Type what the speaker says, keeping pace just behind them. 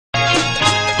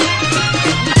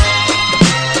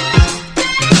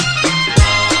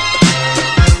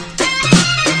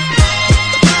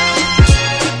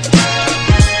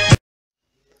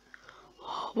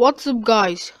What's up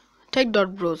guys,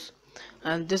 Tech.Bros,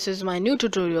 and this is my new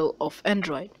tutorial of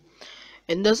Android.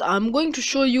 In this I'm going to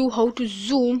show you how to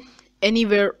zoom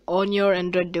anywhere on your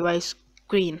Android device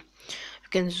screen. You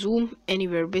can zoom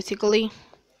anywhere, basically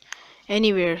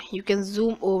anywhere. You can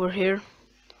zoom over here,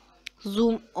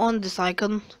 zoom on this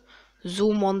icon,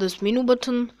 zoom on this menu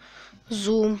button,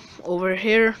 zoom over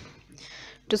here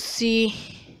to see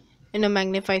in a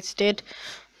magnified state,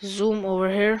 zoom over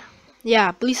here.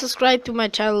 Yeah, please subscribe to my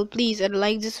channel, please, and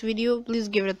like this video. Please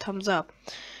give it a thumbs up.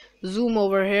 Zoom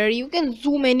over here, you can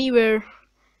zoom anywhere.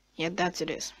 Yeah, that's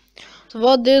it is. So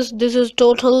for this is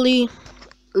totally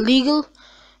legal.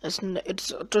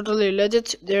 It's totally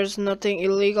legit. There's nothing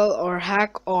illegal or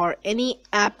hack or any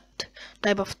apt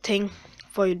type of thing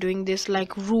for you doing this,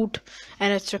 like root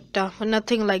and etc.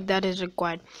 Nothing like that is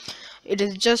required. It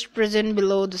is just present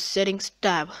below the settings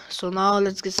tab. So now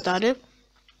let's get started.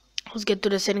 Let's get to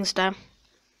the settings tab,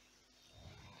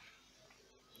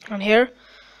 and here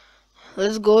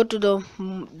let's go to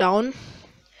the down.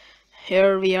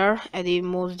 Here we are at the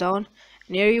most down,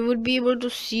 and here you would be able to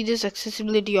see this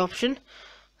accessibility option.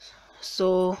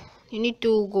 So you need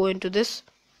to go into this,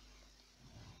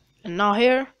 and now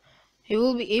here you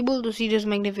will be able to see this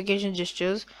magnification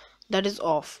gestures that is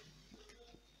off.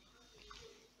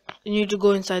 You need to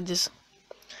go inside this.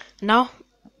 Now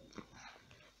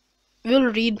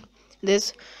we'll read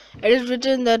this. It is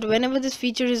written that whenever this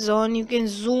feature is on, you can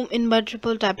zoom in by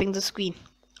triple tapping the screen.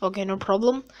 Okay, no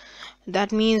problem.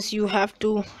 That means you have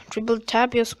to triple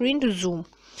tap your screen to zoom.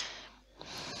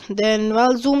 Then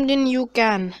while zoomed in, you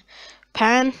can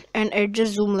pan and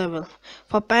adjust zoom level.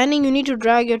 For panning, you need to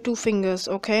drag your two fingers.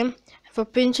 Okay, for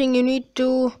pinching, you need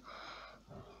to,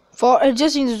 for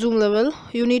adjusting the zoom level,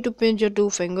 you need to pinch your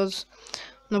two fingers.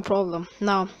 No problem.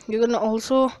 Now you can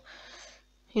also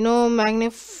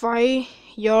magnify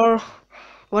your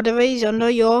whatever is under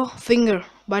your finger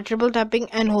by triple tapping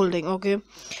and holding. Okay,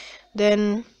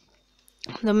 then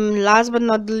the last but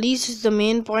not the least is the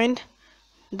main point,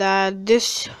 that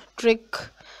this trick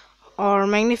or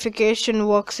magnification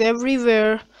works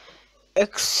everywhere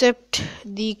except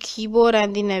the keyboard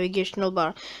and the navigational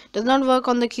bar. Does not work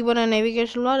on the keyboard and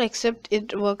navigational bar, except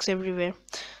it works everywhere.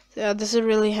 So yeah, this is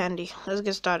really handy. Let's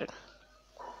get started.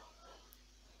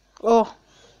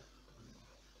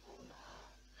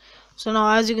 So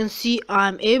now as you can see,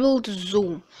 I'm able to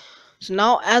zoom. So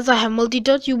now as I have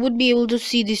multi-touch, you would be able to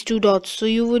see these two dots, so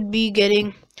you would be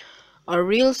getting a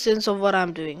real sense of what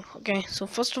I'm doing. Okay, so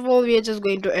first of all, we are just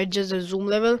going to adjust the zoom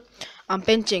level. I'm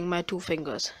pinching my two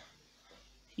fingers.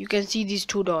 You can see these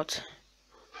two dots.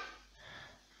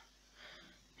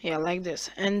 Yeah, like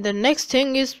this. And the next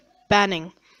thing is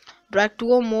panning. Drag two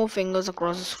or more fingers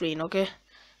across the screen. Okay,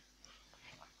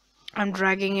 I'm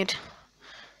dragging it,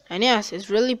 and yes, it's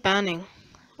really panning.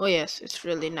 Oh yes, it's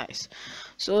really nice.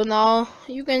 So now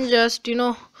you can just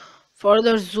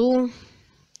further zoom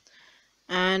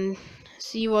and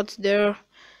see what's there.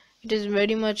 It is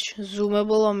very much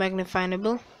zoomable or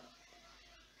magnifiable.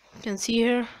 You can see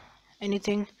here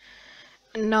anything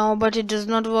now, but it does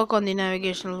not work on the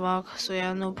navigational bar, so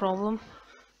yeah, no problem.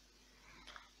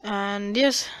 And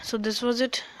yes, so this was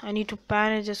it. I need to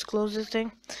pan it, just close this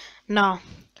thing now.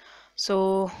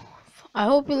 So I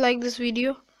hope you like this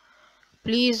video.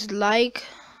 Please like,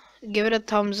 give it a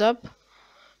thumbs up.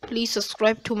 Please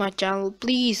subscribe to my channel.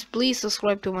 Please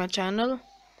subscribe to my channel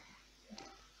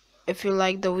if you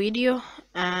like the video,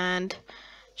 and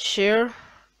share.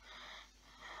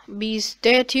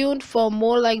 Stay tuned for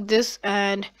more like this,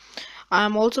 and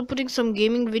I'm also putting some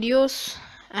gaming videos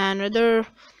and other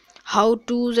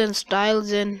how-tos and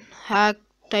styles and hack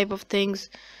type of things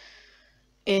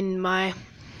in my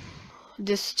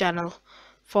this channel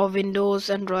for Windows,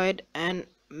 Android, and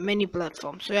many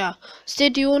platforms. So yeah,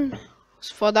 stay tuned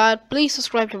for that. Please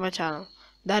subscribe to my channel.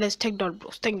 That is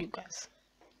Tech.Bros. Thank you guys.